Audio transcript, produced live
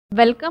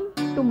Welcome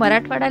to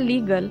Marathwada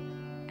Legal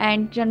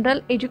and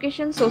General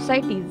Education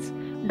Society's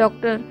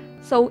Dr.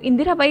 Sau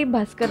Indirabai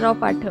Bhaskarrao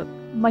Pathak,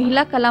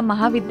 Mahila Kala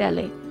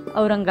Mahavidyalay,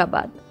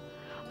 Aurangabad.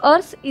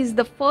 Ours is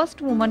the first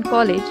women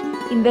college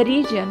in the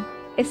region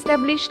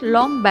established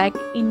long back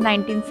in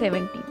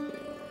 1970.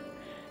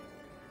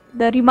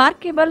 The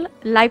remarkable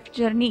life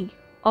journey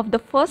of the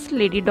First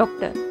Lady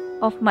Doctor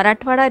of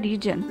Marathwada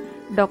region,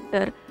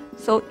 Dr.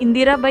 Sau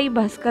Indirabai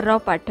Bhaskarrao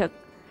Pathak,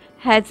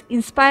 has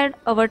inspired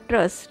our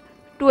trust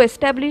to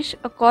establish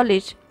a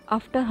college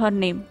after her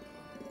name.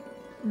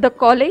 The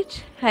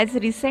college has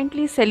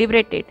recently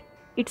celebrated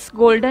its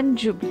Golden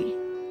Jubilee.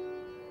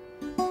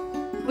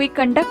 We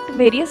conduct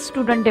various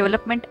student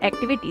development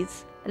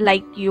activities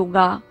like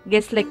yoga,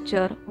 guest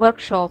lecture,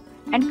 workshop,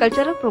 and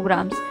cultural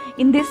programs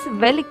in this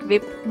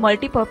well-equipped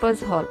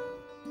multi-purpose hall.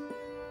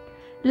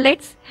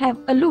 Let's have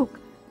a look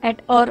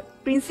at our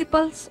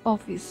principal's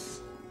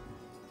office.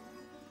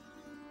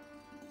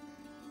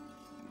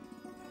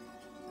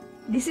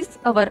 This is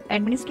our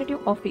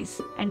administrative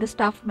office and the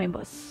staff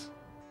members.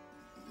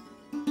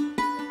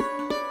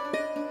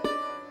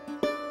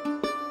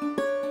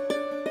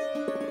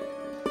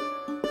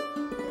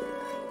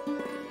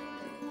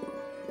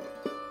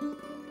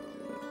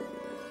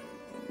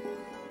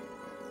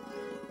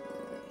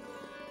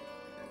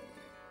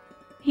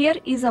 Here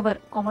is our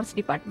commerce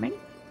department.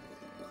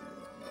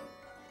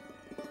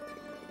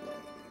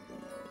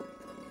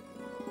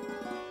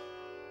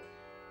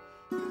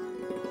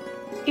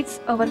 It's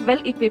our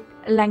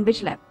well-equipped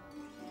language lab.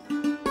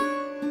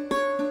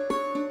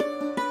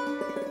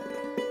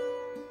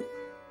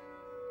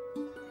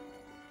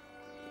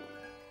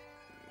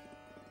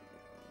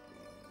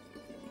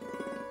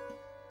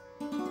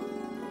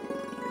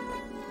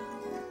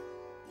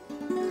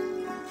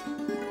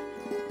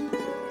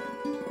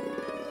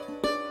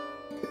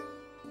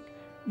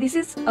 This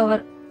is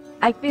our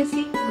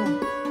IPSC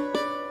room.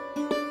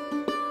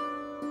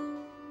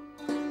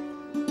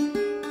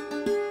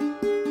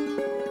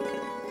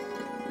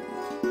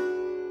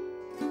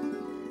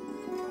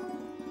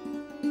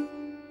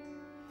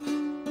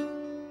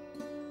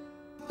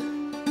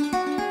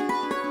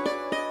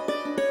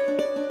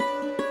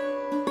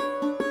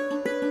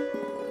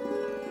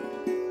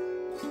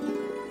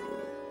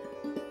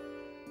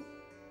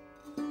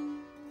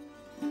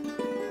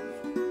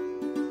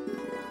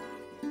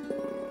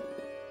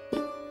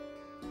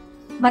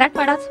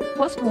 Marathwada's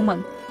first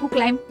woman who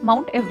climbed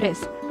Mount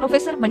Everest,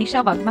 Professor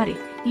Manisha Wagmare,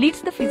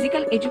 leads the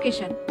Physical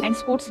Education and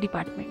Sports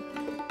Department.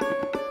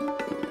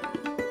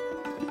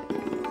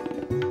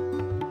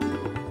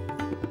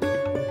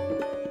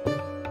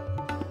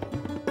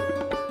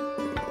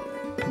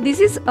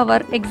 This is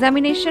our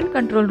examination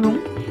control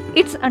room.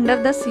 It's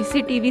under the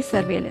CCTV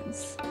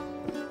surveillance.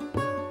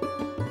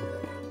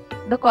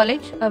 The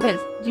college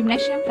avails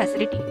gymnasium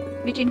facility,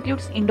 which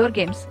includes indoor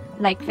games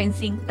like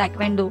fencing,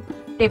 taekwondo,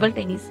 table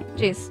tennis,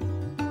 chess.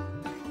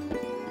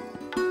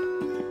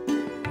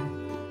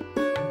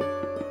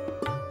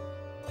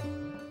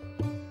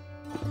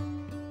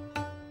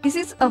 This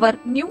is our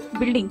new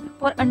building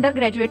for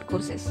undergraduate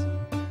courses.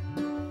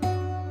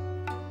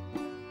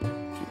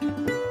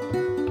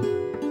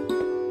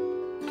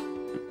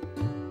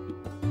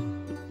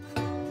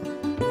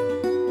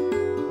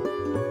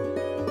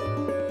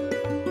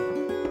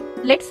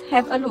 Let's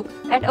have a look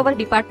at our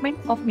Department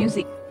of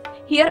Music.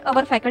 Here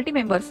our faculty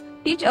members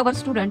teach our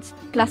students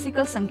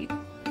classical Sangeet.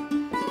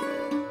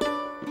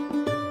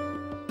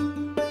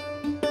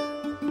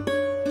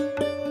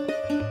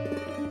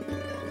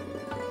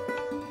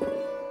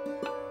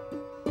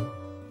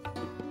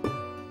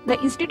 The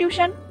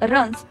institution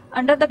runs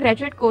under the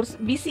graduate course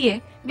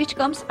BCA, which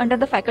comes under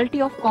the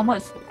Faculty of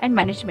Commerce and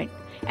Management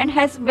and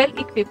has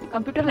well-equipped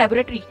computer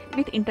laboratory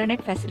with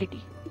internet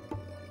facility.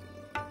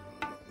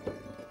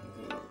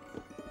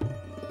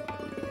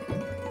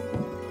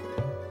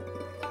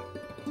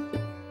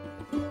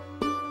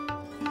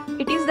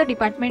 It is the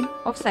Department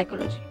of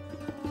Psychology.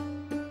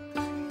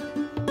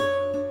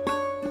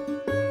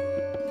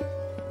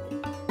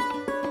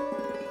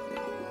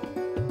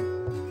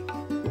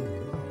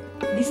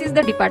 This is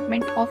the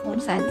Department of Home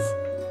Science.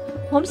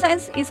 Home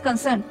Science is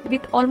concerned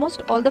with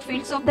almost all the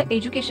fields of the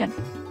education,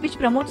 which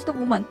promotes the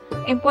woman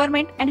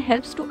empowerment and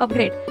helps to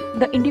upgrade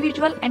the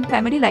individual and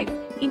family life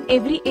in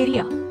every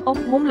area of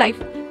home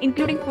life,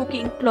 including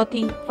cooking,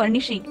 clothing,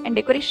 furnishing and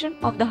decoration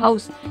of the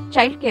house,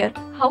 childcare,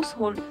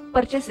 household,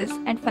 purchases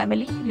and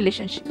family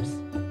relationships.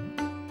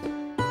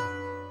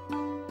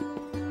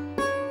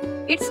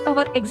 It's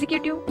our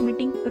executive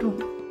meeting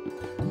room.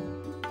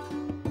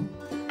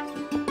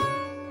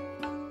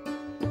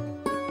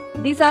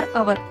 These are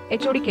our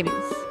HOD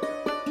cabins.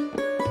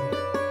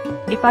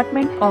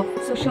 Department of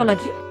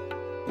Sociology,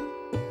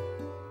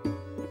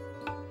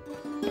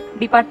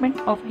 Department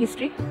of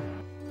History,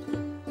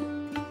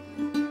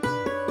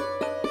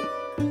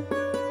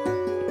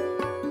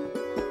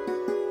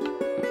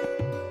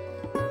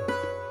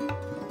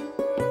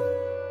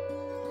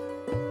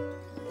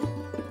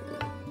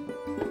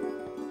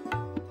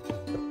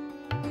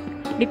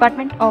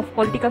 Department of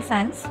Political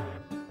Science,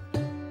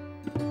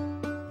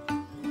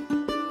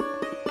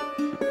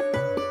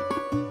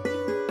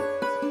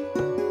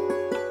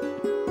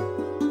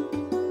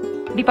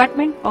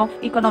 Department of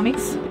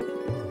Economics,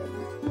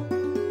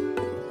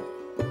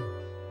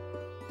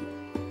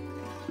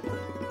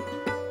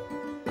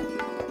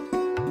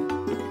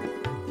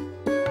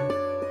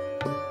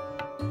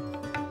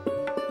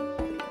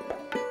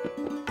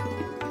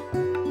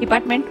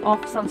 Department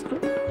of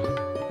Sanskrit,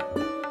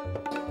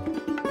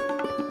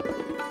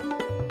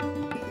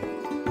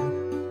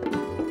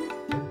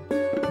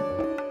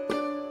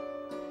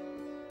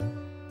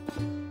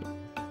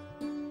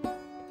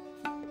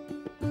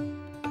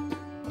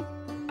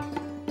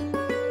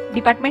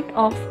 Department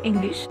of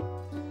English,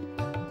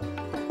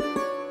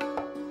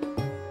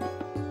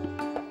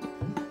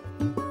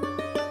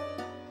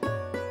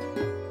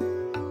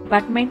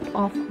 Department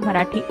of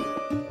Marathi,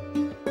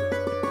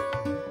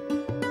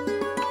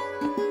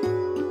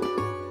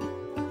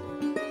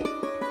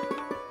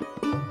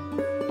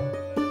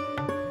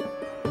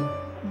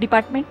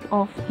 Department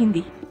of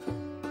Hindi,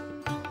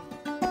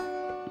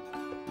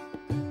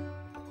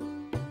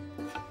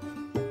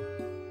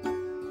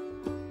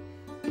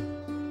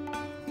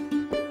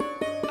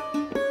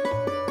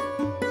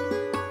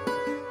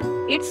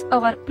 it's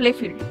our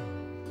playfield.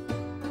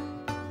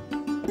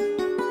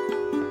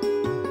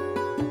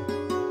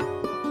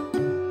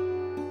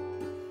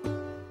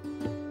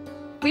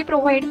 We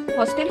provide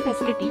hostel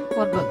facility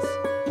for girls.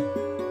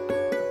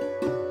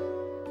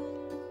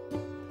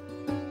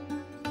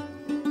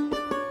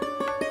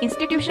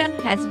 Institution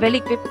has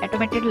well-equipped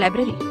automated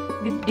library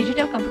with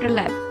digital computer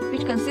lab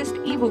which consists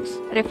e-books,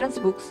 reference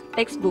books,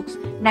 textbooks,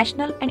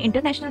 national and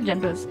international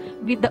journals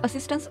with the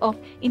assistance of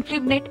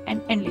InfraNet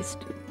and Enlist.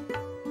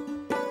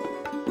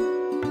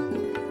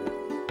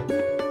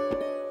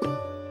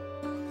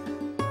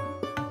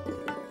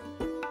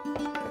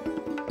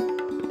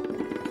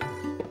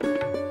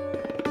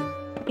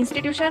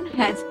 Institution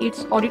has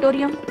its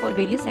auditorium for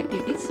various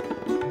activities.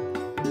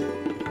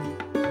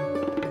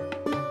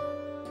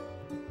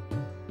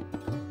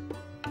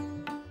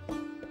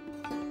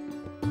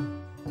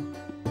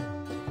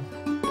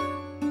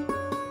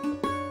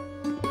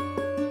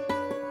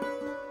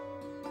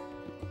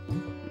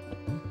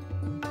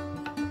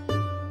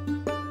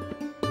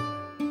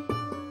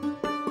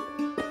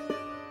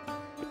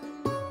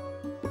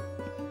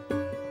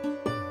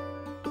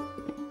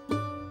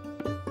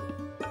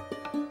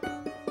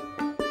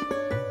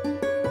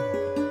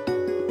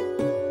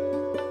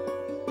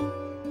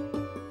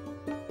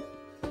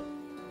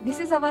 This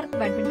is our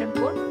badminton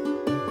court.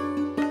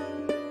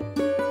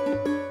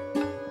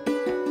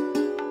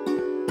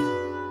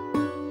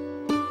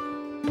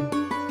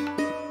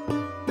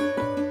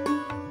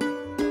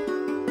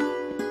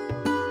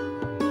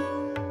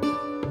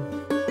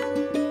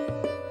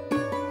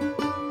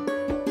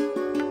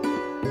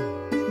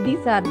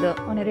 These are the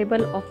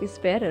honorable office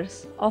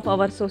bearers of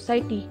our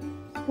society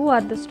who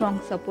are the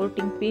strong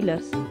supporting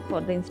pillars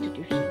for the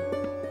institution.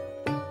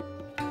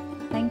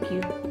 Thank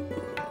you.